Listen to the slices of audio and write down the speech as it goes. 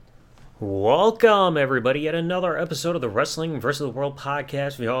Welcome, everybody, yet another episode of the Wrestling vs. the World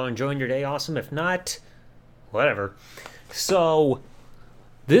podcast. If you all enjoying your day, awesome. If not, whatever. So,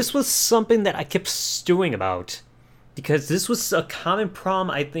 this was something that I kept stewing about because this was a common problem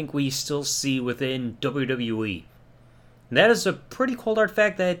I think we still see within WWE. And that is a pretty cold hard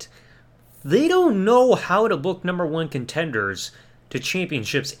fact that they don't know how to book number one contenders to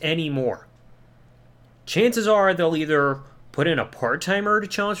championships anymore. Chances are they'll either put in a part-timer to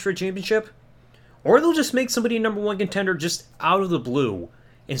challenge for a championship, or they'll just make somebody a number one contender just out of the blue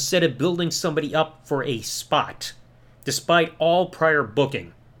instead of building somebody up for a spot, despite all prior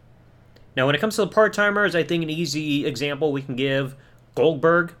booking. Now, when it comes to the part-timers, I think an easy example we can give,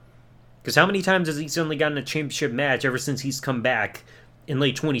 Goldberg, because how many times has he suddenly gotten a championship match ever since he's come back in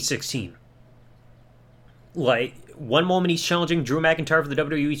late 2016? Like, one moment he's challenging Drew McIntyre for the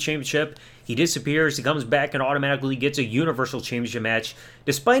WWE Championship, he disappears, he comes back and automatically gets a Universal Championship match,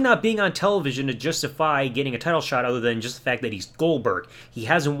 despite not being on television to justify getting a title shot other than just the fact that he's Goldberg. He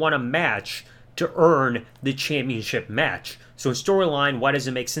hasn't won a match to earn the championship match. So in storyline, why does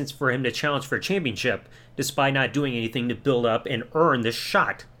it make sense for him to challenge for a championship, despite not doing anything to build up and earn this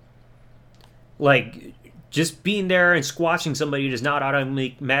shot? Like, just being there and squashing somebody does not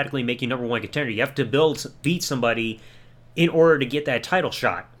automatically make you number one contender. You have to beat somebody in order to get that title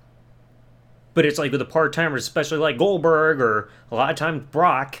shot. But it's like with the part-timers, especially like Goldberg or a lot of times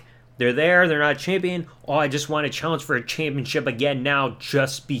Brock, they're there, they're not a champion. Oh, I just want to challenge for a championship again now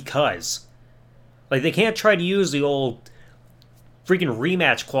just because. Like, they can't try to use the old freaking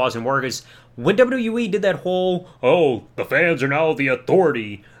rematch clause in work. Because when WWE did that whole, oh, the fans are now the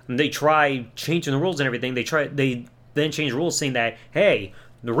authority, and they try changing the rules and everything, they then change the rules saying that, hey,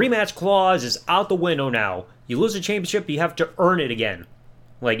 the rematch clause is out the window now. You lose a championship, you have to earn it again.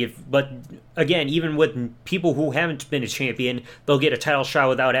 But again, even with people who haven't been a champion, they'll get a title shot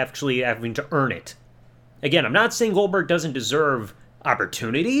without actually having to earn it. Again, I'm not saying Goldberg doesn't deserve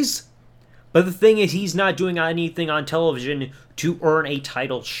opportunities, but the thing is, he's not doing anything on television to earn a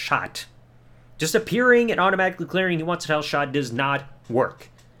title shot. Just appearing and automatically declaring he wants a title shot does not work.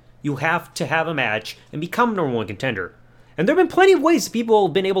 You have to have a match and become number one contender. And there have been plenty of ways people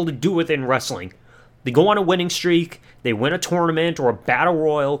have been able to do it in wrestling. They go on a winning streak, they win a tournament or a battle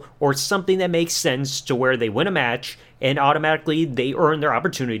royal or something that makes sense to where they win a match and automatically they earn their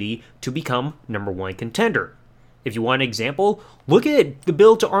opportunity to become number one contender. If you want an example, look at the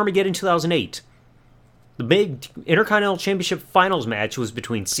build to Armageddon 2008. The big Intercontinental Championship Finals match was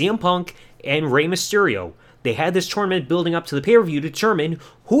between CM Punk and Rey Mysterio. They had this tournament building up to the pay-per-view to determine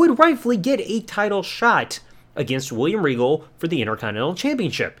who would rightfully get a title shot against William Regal for the Intercontinental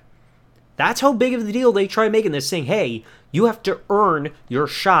Championship. That's how big of the deal they try making this, saying, hey, you have to earn your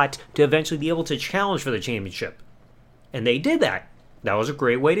shot to eventually be able to challenge for the championship. And they did that. That was a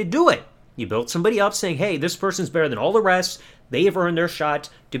great way to do it. You built somebody up saying, hey, this person's better than all the rest. They have earned their shot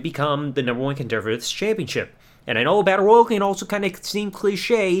to become the number one contender for this championship. And I know a Battle Royal can also kind of seem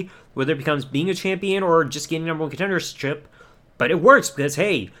cliche, whether it becomes being a champion or just getting number one contendership, but it works because,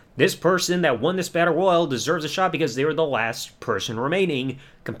 hey, this person that won this Battle Royal deserves a shot because they were the last person remaining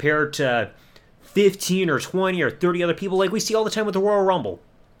compared to 15 or 20 or 30 other people like we see all the time with the Royal Rumble.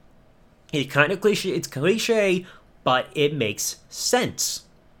 It's cliche, but it makes sense.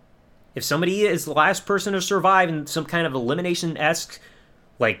 If somebody is the last person to survive in some kind of elimination-esque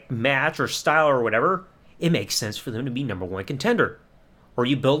like match or style or whatever, it makes sense for them to be number one contender. Or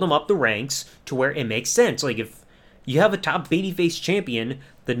you build them up the ranks to where it makes sense. Like if you have a top babyface champion,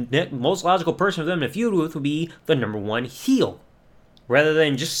 the most logical person for them to feud with would be the number one heel, rather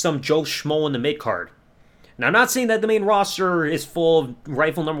than just some Joe Schmo in the mid-card. Now, I'm not saying that the main roster is full of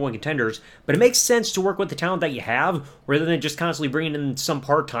rightful number one contenders, but it makes sense to work with the talent that you have, rather than just constantly bringing in some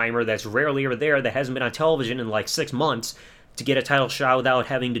part-timer that's rarely ever there, that hasn't been on television in like 6 months, to get a title shot without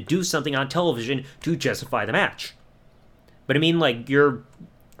having to do something on television to justify the match. But I mean, like, your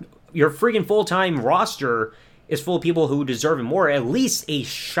freaking full-time roster is full of people who deserve more, at least a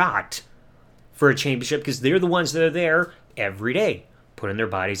shot for a championship, because they're the ones that are there every day, putting their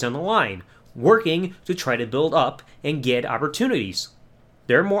bodies on the line, working to try to build up and get opportunities.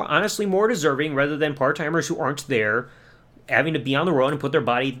 They're honestly more deserving rather than part-timers who aren't there, having to be on the road and put their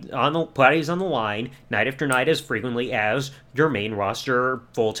bodies on the line night after night as frequently as your main roster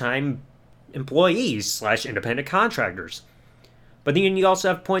full-time employees / independent contractors. But then you also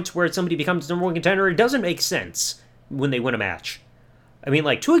have points where somebody becomes number one contender. It doesn't make sense when they win a match. I mean,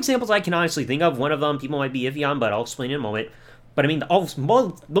 like, 2 examples I can honestly think of. One of them people might be iffy on, but I'll explain in a moment. But I mean,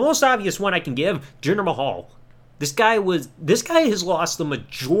 the most obvious one I can give, Jinder Mahal. This guy has lost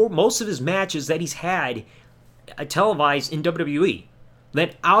most of his matches that he's had televised in WWE.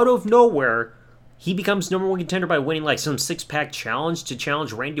 Then out of nowhere, he becomes number one contender by winning like some six-pack challenge to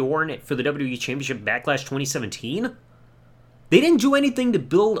challenge Randy Orton for the WWE Championship Backlash 2017. They didn't do anything to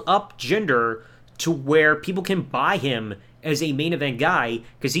build up Jinder to where people can buy him as a main event guy,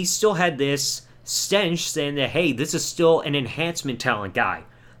 because he still had this stench saying that, hey, this is still an enhancement talent guy.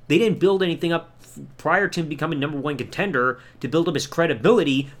 They didn't build anything up prior to him becoming number one contender to build up his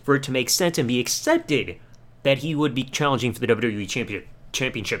credibility for it to make sense and be accepted that he would be challenging for the WWE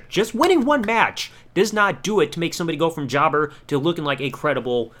Championship. Just winning one match does not do it to make somebody go from jobber to looking like a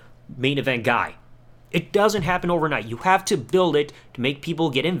credible main event guy. It doesn't happen overnight. You have to build it to make people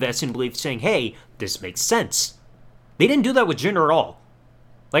get invested and believe, saying, hey, this makes sense. They didn't do that with Jinder at all.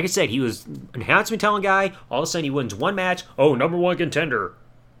 Like I said, he was an enhancement talent guy. All of a sudden, he wins one match. Oh, number one contender.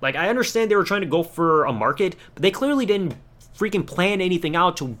 Like, I understand they were trying to go for a market, but they clearly didn't freaking plan anything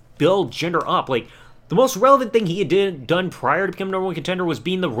out to build Jinder up. Like, the most relevant thing he had done prior to becoming number one contender was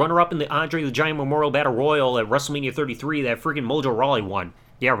being the runner-up in the Andre the Giant Memorial Battle Royal at WrestleMania 33 that freaking Mojo Rawley won.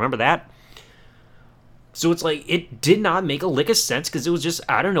 Yeah, remember that? So it's like, it did not make a lick of sense because it was just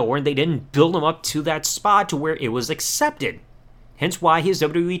out of nowhere and they didn't build him up to that spot to where it was accepted. Hence why his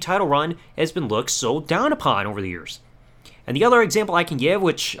WWE title run has been looked so down upon over the years. And the other example I can give,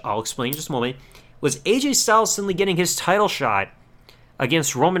 which I'll explain in just a moment, was AJ Styles suddenly getting his title shot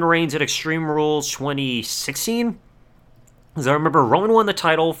against Roman Reigns at Extreme Rules 2016. Because I remember Roman won the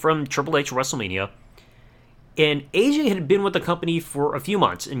title from Triple H at WrestleMania. And AJ had been with the company for a few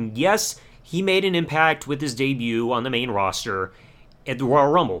months. And yes, he made an impact with his debut on the main roster at the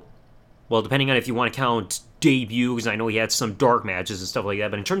Royal Rumble. Well, depending on if you want to count debut, because I know he had some dark matches and stuff like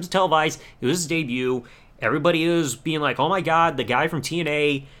that. But in terms of televised, it was his debut. Everybody is being like, oh my god, the guy from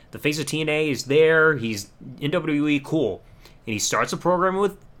TNA, the face of TNA is there. He's in WWE, cool. And he starts the program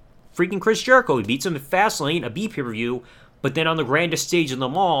with freaking Chris Jericho. He beats him at Fastlane, a B pay-per-view. But then on the grandest stage in the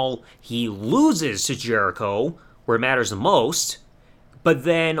mall, he loses to Jericho, where it matters the most. But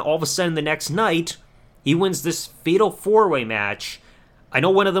then all of a sudden the next night, he wins this fatal four-way match. I know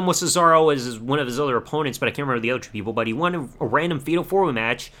one of them was Cesaro as one of his other opponents, but I can't remember the other two people. But he won a random fatal four-way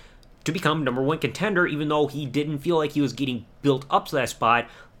match to become number one contender, even though he didn't feel like he was getting built up to that spot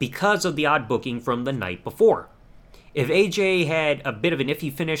because of the odd booking from the night before. If AJ had a bit of an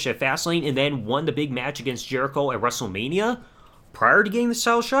iffy finish at Fastlane and then won the big match against Jericho at WrestleMania prior to getting the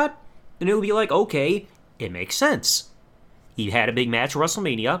title shot, then it would be like, okay, it makes sense. He had a big match at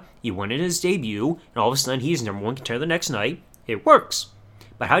WrestleMania, he won in his debut, and all of a sudden he's number one contender the next night. It works.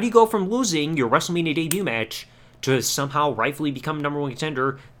 But how do you go from losing your WrestleMania debut match to somehow rightfully become number one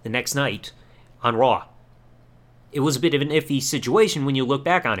contender the next night on Raw? It was a bit of an iffy situation when you look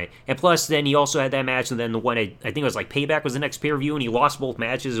back on it. And plus, then he also had that match, and then the one, I think it was like Payback was the next pay-per-view, and he lost both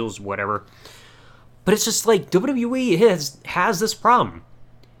matches. It was whatever. But it's just like, WWE has this problem.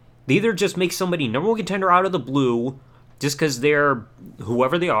 They either just make somebody number one contender out of the blue, just because they're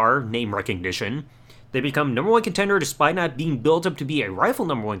whoever they are, name recognition. They become number one contender despite not being built up to be a rightful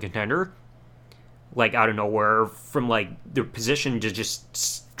number one contender. Like, out of nowhere, from, like, their position to just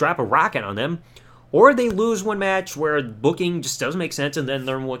strap a rocket on them. Or they lose one match where booking just doesn't make sense and then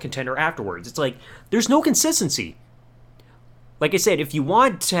they're one contender afterwards. It's like, there's no consistency. Like I said, if you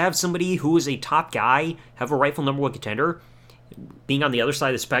want to have somebody who is a top guy have a rightful number one contender, being on the other side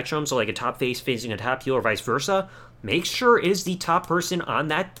of the spectrum, so like a top face facing a top heel or vice versa, make sure it is the top person on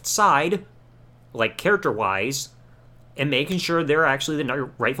that side, like character-wise, and making sure they're actually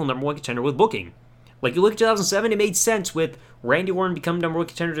the rightful number one contender with booking. Like, you look at 2007, it made sense with Randy Orton becoming number one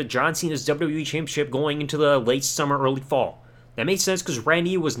contender to John Cena's WWE Championship going into the late summer, early fall. That made sense because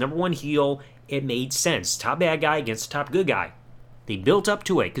Randy was number one heel. It made sense. Top bad guy against top good guy. They built up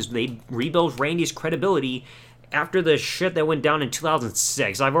to it because they rebuilt Randy's credibility after the shit that went down in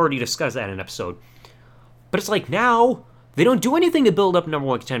 2006. I've already discussed that in an episode. But it's like now, they don't do anything to build up number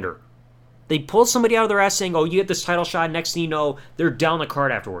one contender. They pull somebody out of their ass saying, oh, you get this title shot, next thing you know, they're down the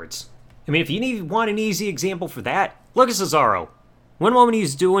card afterwards. I mean, if you want an easy example for that, look at Cesaro. One moment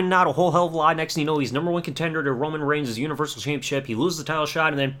he's doing not a whole hell of a lot, next thing you know, he's number one contender to Roman Reigns' Universal Championship, he loses the title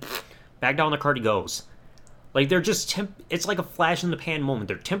shot, and then back down the card he goes. Like, they're just, it's like a flash in the pan moment.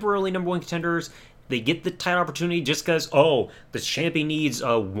 They're temporarily number one contenders, they get the title opportunity just because, oh, the champion needs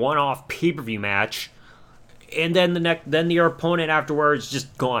a one-off pay-per-view match, and then the opponent afterwards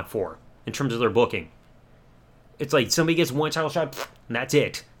just gone for, in terms of their booking. It's like, somebody gets one title shot, and that's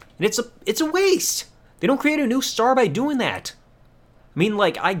it. And it's a waste. They don't create a new star by doing that. I mean,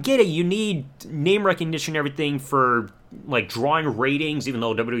 like, I get it. You need name recognition and everything for, like, drawing ratings, even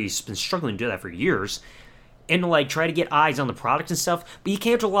though WWE's been struggling to do that for years. and like try to get eyes on the product and stuff, but you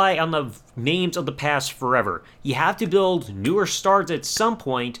can't rely on the names of the past forever. You have to build newer stars at some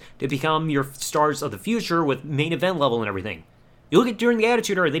point to become your stars of the future with main event level and everything. You look at during the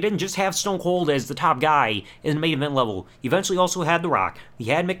Attitude Era, they didn't just have Stone Cold as the top guy in the main event level. You eventually also had The Rock,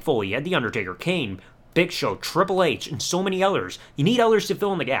 you had Mick Foley, you had The Undertaker, Kane, Big Show, Triple H, and so many others. You need others to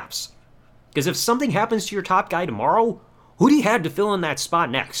fill in the gaps. Because if something happens to your top guy tomorrow, who do you have to fill in that spot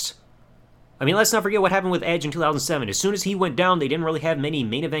next? I mean, let's not forget what happened with Edge in 2007. As soon as he went down, they didn't really have many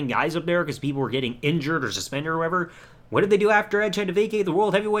main event guys up there because people were getting injured or suspended or whatever. What did they do after Edge had to vacate the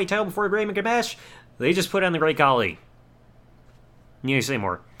World Heavyweight title before a Great American Bash? They just put on the Great Khali. You need to say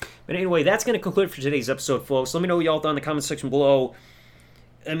more. But anyway, that's going to conclude for today's episode, folks. Let me know what y'all thought in the comment section below.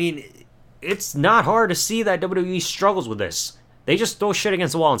 I mean, it's not hard to see that WWE struggles with this. They just throw shit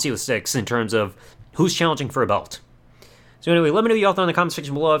against the wall and see what sticks in terms of who's challenging for a belt. So anyway, let me know what y'all thought in the comment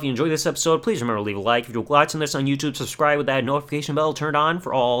section below. If you enjoyed this episode, please remember to leave a like. If you're watching this on YouTube, subscribe with that notification bell turned on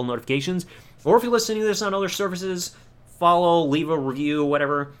for all notifications. Or if you're listening to this on other services, follow, leave a review,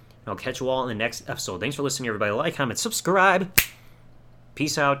 whatever. And I'll catch you all in the next episode. Thanks for listening, everybody. Like, comment, subscribe.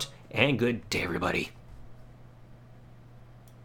 Peace out, and good day, everybody.